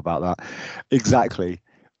want to talk about that. Exactly.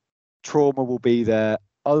 Trauma will be there.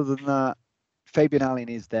 Other than that, Fabian Allen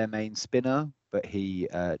is their main spinner, but he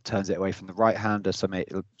turns it away from the right-hander, so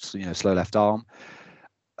slow left arm.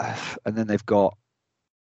 And then they've got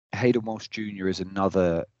Hayden Walsh Jr. is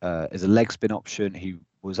another is a leg spin option. He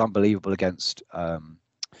was unbelievable against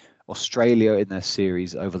Australia in their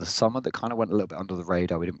series over the summer. That kind of went a little bit under the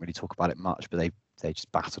radar. We didn't really talk about it much, but they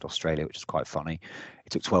just battered Australia, which is quite funny. He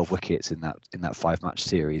took 12 wickets in that 5-match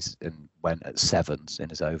series and went at 7s in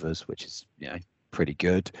his overs, which is pretty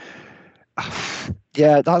good.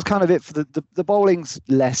 Yeah, that's kind of it for the bowling's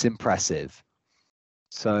less impressive.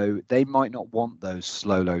 So they might not want those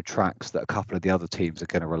slow, low tracks that a couple of the other teams are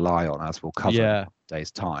going to rely on, as we'll cover in a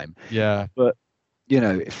day's time. Yeah. But,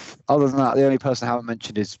 if other than that, the only person I haven't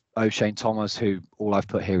mentioned is O'Shane Thomas, who all I've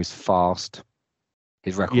put here is fast.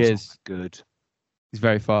 His record's not good. He's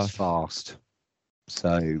very fast. He's fast.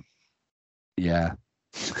 So, yeah.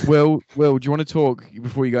 Will, do you want to talk,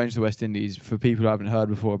 before you go into the West Indies, for people who haven't heard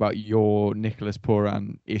before, about your Nicholas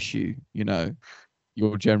Pooran issue,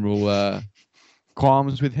 your general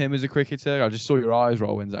qualms with him as a cricketer? I just saw your eyes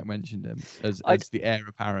roll when Zach mentioned him as the heir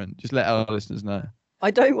apparent. Just let our listeners know. I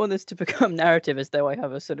don't want this to become narrative as though I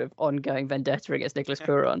have a sort of ongoing vendetta against Nicholas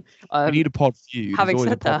Pooran. We need a pod feud. Having There's always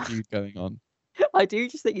said a pod that, feud going on. I do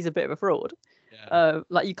just think he's a bit of a fraud. Yeah.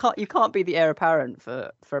 You can't be the heir apparent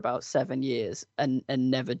for about 7 years and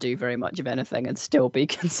never do very much of anything and still be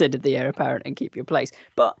considered the heir apparent and keep your place.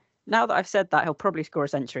 But now that I've said that, he'll probably score a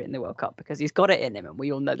century in the World Cup because he's got it in him, and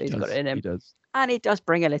we all know that he's got it in him. He does. And he does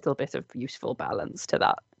bring a little bit of useful balance to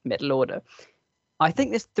that middle order. I think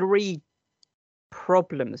there's 3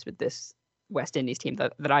 problems with this West Indies team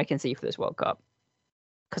that I can see for this World Cup.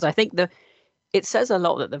 Because I think it says a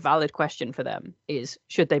lot that the valid question for them is,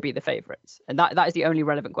 should they be the favourites? And that is the only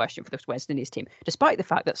relevant question for this West Indies team, despite the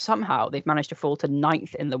fact that somehow they've managed to fall to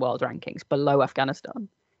 9th in the world rankings, below Afghanistan.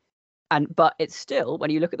 But it's still,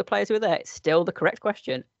 when you look at the players who are there, it's still the correct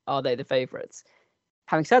question: are they the favourites?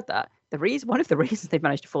 Having said that, one of the reasons they've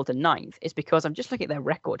managed to fall to 9th is because I'm just looking at their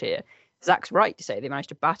record here. Zach's right to say they managed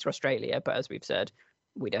to batter Australia, but as we've said,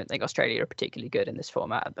 we don't think Australia are particularly good in this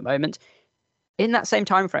format at the moment. In that same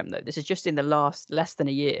time frame, though, this is just in the last less than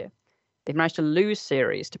a year, they've managed to lose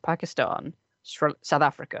series to Pakistan, South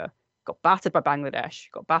Africa, got battered by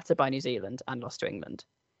Bangladesh, got battered by New Zealand, and lost to England.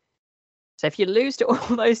 So if you lose to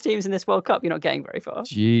all those teams in this World Cup, you're not getting very far.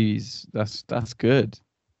 Jeez, that's good.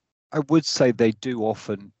 I would say they do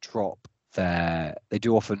often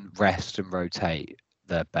rest and rotate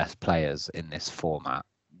their best players in this format.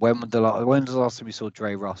 When was the last time we saw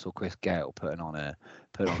Dre Russell, Chris Gale put on a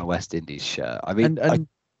West Indies shirt? I mean, and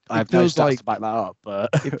I have no stats to back that up, but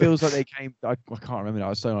it feels like they came. I can't remember now.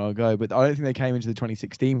 It was so long ago, but I don't think they came into the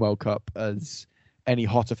 2016 World Cup as any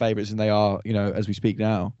hotter favourites than they are, as we speak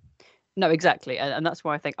now. No, exactly, and that's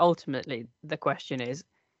why I think ultimately the question is,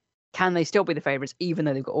 can they still be the favourites even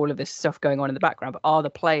though they've got all of this stuff going on in the background? But are the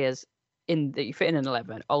players that you fit in an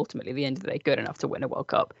 11 ultimately at the end of the day good enough to win a World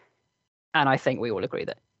Cup? And I think we all agree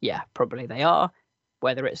that, yeah, probably they are.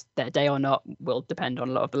 Whether it's their day or not will depend on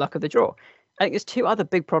a lot of the luck of the draw. I think there's 2 other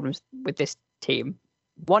big problems with this team.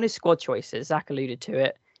 One is squad choices. Zach alluded to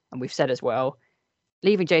it, and we've said as well.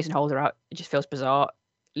 Leaving Jason Holder out, it just feels bizarre.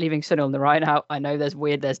 Leaving Sunil Narine out, I know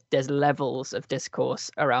there's levels of discourse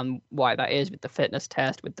around why that is, with the fitness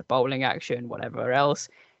test, with the bowling action, whatever else.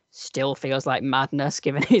 Still feels like madness,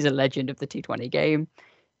 given he's a legend of the T20 game.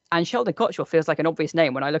 And Sheldon Cottrell feels like an obvious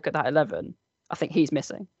name. When I look at that 11, I think he's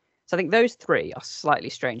missing. So I think those three are slightly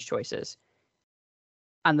strange choices.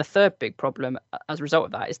 And the third big problem as a result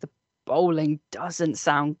of that is the bowling doesn't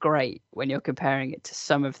sound great when you're comparing it to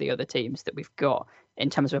some of the other teams that we've got in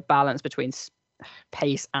terms of a balance between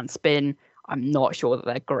pace and spin. I'm not sure that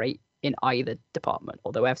they're great in either department,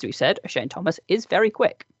 although as we said, Shane Thomas is very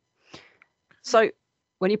quick. So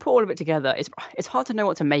when you put all of it together, it's hard to know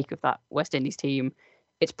what to make of that West Indies team.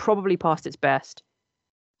 It's probably past its best.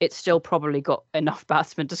 It's still probably got enough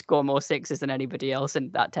batsmen to score more sixes than anybody else,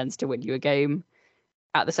 and that tends to win you a game.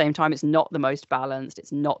 At the same time, it's not the most balanced.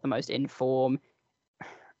 It's not the most in form.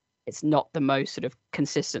 It's not the most sort of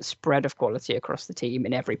consistent spread of quality across the team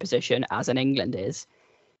in every position, as in England is.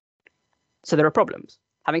 So there are problems.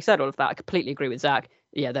 Having said all of that, I completely agree with Zach.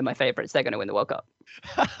 Yeah, they're my favourites. They're going to win the World Cup.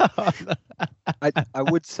 I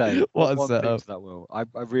would say What a one thing setup. to that, Will. I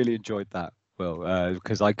really enjoyed that, Will,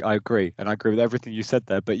 because I agree, and I agree with everything you said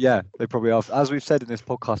there. But yeah, they probably are. As we've said in this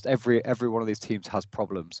podcast, every one of these teams has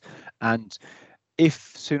problems, and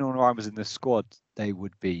if Sunil Narine was in the squad, they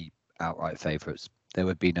would be outright favourites. There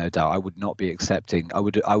would be no doubt. I would not be accepting. I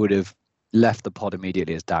would have left the pod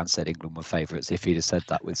immediately, as Dan said, England were favourites if he'd have said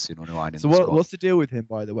that with Sunil Narine in So the squad. what's the deal with him,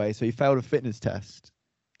 by the way? So he failed a fitness test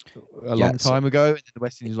a Yeah, long time ago, and then the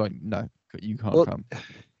West Indies was like, no, you can't come.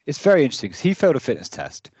 It's very interesting because he failed a fitness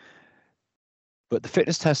test, but the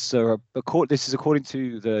fitness tests are. This is according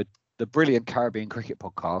to the brilliant Caribbean Cricket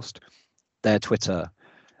podcast. Their Twitter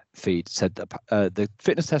feed said that the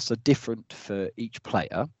fitness tests are different for each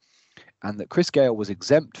player, and that Chris Gayle was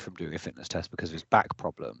exempt from doing a fitness test because of his back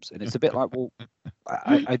problems. And it's a bit like, well,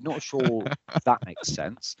 I'm not sure that makes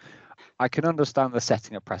sense. I can understand the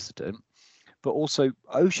setting a precedent, but also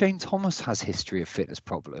O'Shane Thomas has history of fitness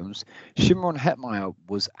problems. Shimron Hetmeyer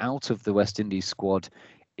was out of the West Indies squad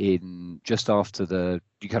in just after the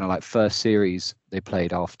kind of like first series they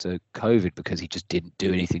played after COVID because he just didn't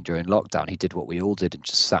do anything during lockdown. He did what we all did and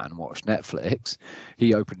just sat and watched Netflix.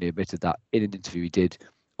 He openly admitted that in an interview he did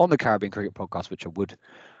on the Caribbean Cricket podcast, which I would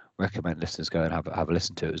recommend listeners go and have a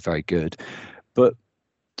listen to. It was very good. But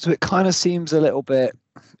so it kind of seems a little bit,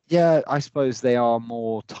 yeah, I suppose they are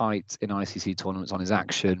more tight in ICC tournaments on his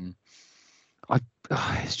action.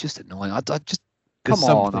 It's just annoying. I just come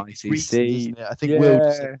on, ICC. Reasons, isn't it? I think Will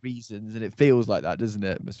just said reasons, and it feels like that, doesn't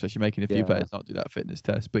it? Especially making a few players not do that fitness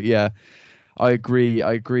test. But yeah, I agree.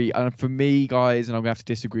 And for me, guys, and I'm going to have to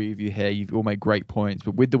disagree with you here, you've all made great points.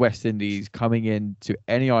 But with the West Indies coming into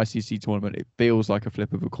any ICC tournament, it feels like a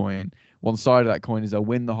flip of a coin. One side of that coin is they'll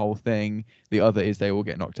win the whole thing. The other is they will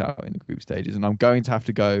get knocked out in the group stages. And I'm going to have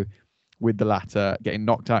to go with the latter, getting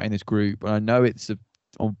knocked out in this group. And I know it's,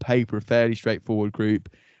 on paper, a fairly straightforward group.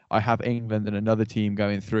 I have England and another team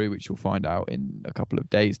going through, which you'll find out in a couple of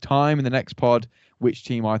days' time in the next pod, which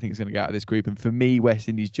team I think is going to get out of this group. And for me, West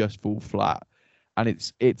Indies just fall flat. And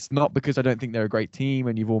it's not because I don't think they're a great team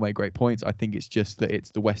and you've all made great points. I think it's just that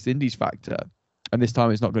it's the West Indies factor. And this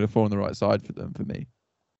time it's not going to fall on the right side for them, for me.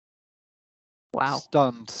 Wow.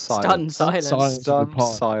 Stunned silence. Stunned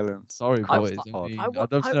silence. Sorry, boys. I'd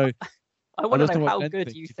love to know. I want to know what how Ben good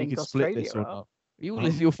thinks. you Do think it's split Australia this or are. not?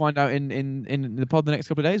 You'll find out in the pod the next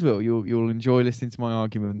couple of days, Will. You'll enjoy listening to my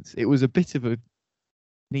arguments. It was a bit of a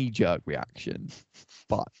knee-jerk reaction,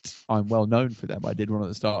 but I'm well known for them. I did one at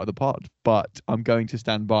the start of the pod, but I'm going to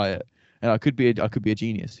stand by it. And I could be a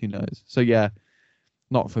genius, who knows? So yeah,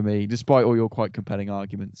 not for me, despite all your quite compelling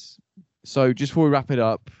arguments. So just before we wrap it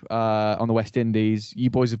up, on the West Indies,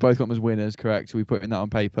 you boys have both got them as winners, correct? So we putting that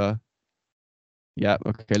on paper. Yeah,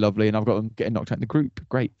 okay, lovely. And I've got them getting knocked out in the group.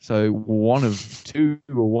 Great. So one of us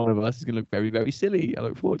is going to look very, very silly. I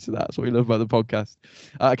look forward to that. That's what we love about the podcast.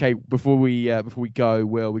 Okay, before we go,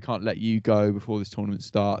 Will, we can't let you go before this tournament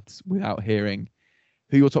starts without hearing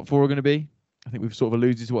who your top four are going to be. I think we've sort of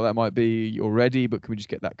alluded to what that might be already, but can we just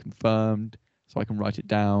get that confirmed so I can write it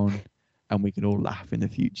down and we can all laugh in the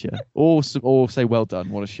future? Or say, well done.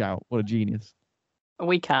 What a shout. What a genius.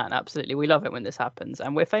 We can, absolutely. We love it when this happens,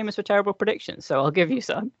 and we're famous for terrible predictions. So I'll give you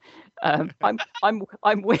some. I'm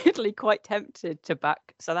weirdly quite tempted to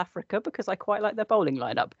back South Africa because I quite like their bowling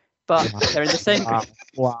lineup, but they're in the same group.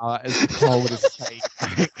 Wow, that is the coldest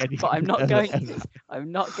take. But I'm not going to.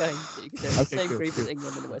 I'm not going to because they're in the same group as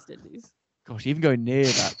England and the West Indies. Gosh, even going near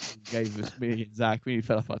that gave us me and Zach. We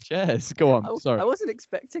fell off our chairs. Go on. Sorry. I wasn't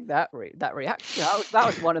expecting that reaction. That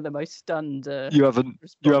was one of the most stunned. You haven't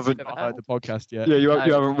heard the podcast yet. Yeah, you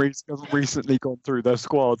haven't recently gone through their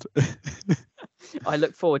squad. I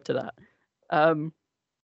look forward to that.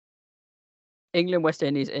 England, West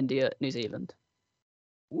Indies, India, New Zealand.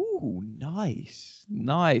 Ooh, Oh, nice.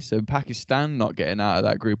 So Pakistan not getting out of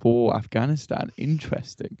that group, or Afghanistan.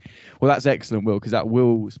 Interesting. Well, that's excellent, Will, because that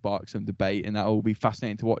will spark some debate, and that will be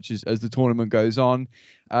fascinating to watch as the tournament goes on.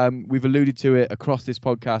 We've alluded to it across this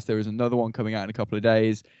podcast. There is another one coming out in a couple of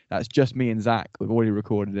days. That's just me and Zach. We've already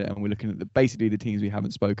recorded it, and we're looking at basically the teams we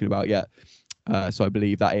haven't spoken about yet. So I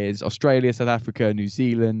believe that is Australia, South Africa, New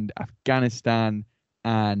Zealand, Afghanistan,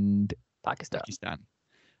 and Pakistan.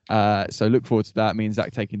 So look forward to that. Me and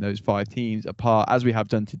Zach taking those 5 teams apart as we have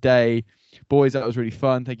done today. Boys, that was really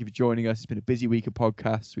fun. Thank you for joining us. It's been a busy week of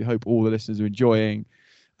podcasts. We hope all the listeners are enjoying.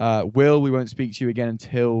 Will, we won't speak to you again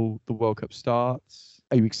until the World Cup starts.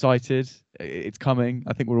 Are you excited? It's coming.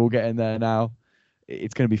 I think we're all getting there now.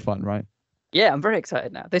 It's going to be fun, right? Yeah, I'm very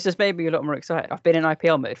excited now. This has made me a lot more excited. I've been in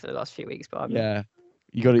IPL mode for the last few weeks, but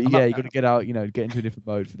you got to get out, get into a different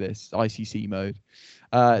mode for this, ICC mode.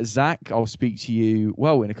 Zach, I'll speak to you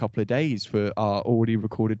in a couple of days for our already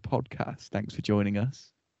recorded podcast. Thanks for joining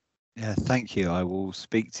us. Yeah, thank you. I will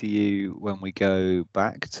speak to you when we go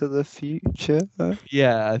back to the future.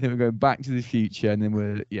 Yeah, I think we're going back to the future, and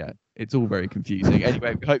then it's all very confusing.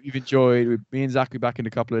 Anyway, we hope you've enjoyed. Me and Zach will be back in a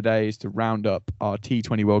couple of days to round up our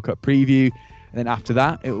T20 World Cup preview. And then after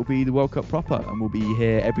that, it will be the World Cup proper. And we'll be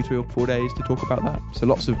here every 3 or 4 days to talk about that. So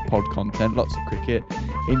lots of pod content, lots of cricket.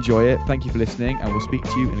 Enjoy it. Thank you for listening. And we'll speak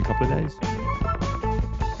to you in a couple of days.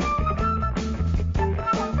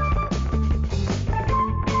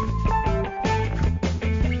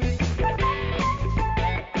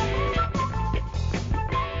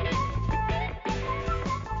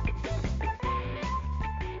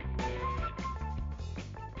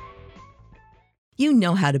 You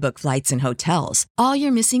know how to book flights and hotels. All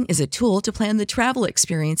you're missing is a tool to plan the travel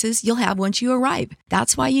experiences you'll have once you arrive.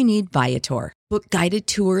 That's why you need Viator. Book guided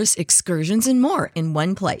tours, excursions, and more in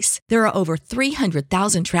one place. There are over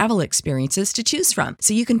 300,000 travel experiences to choose from,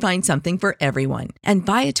 so you can find something for everyone. And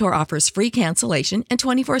Viator offers free cancellation and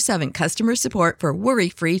 24/7 customer support for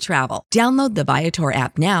worry-free travel. Download the Viator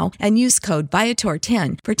app now and use code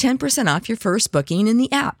Viator10 for 10% off your first booking in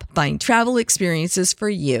the app. Find travel experiences for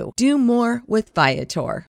you. Do more with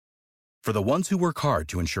Viator. For the ones who work hard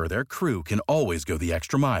to ensure their crew can always go the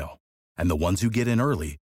extra mile, and the ones who get in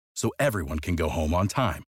early so everyone can go home on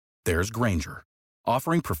time, there's Grainger,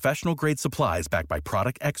 offering professional-grade supplies backed by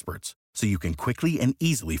product experts so you can quickly and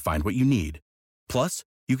easily find what you need. Plus,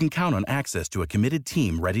 you can count on access to a committed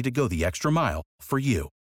team ready to go the extra mile for you.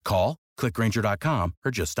 Call, click Grainger.com,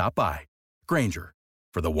 or just stop by. Grainger,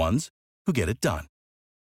 for the ones who get it done.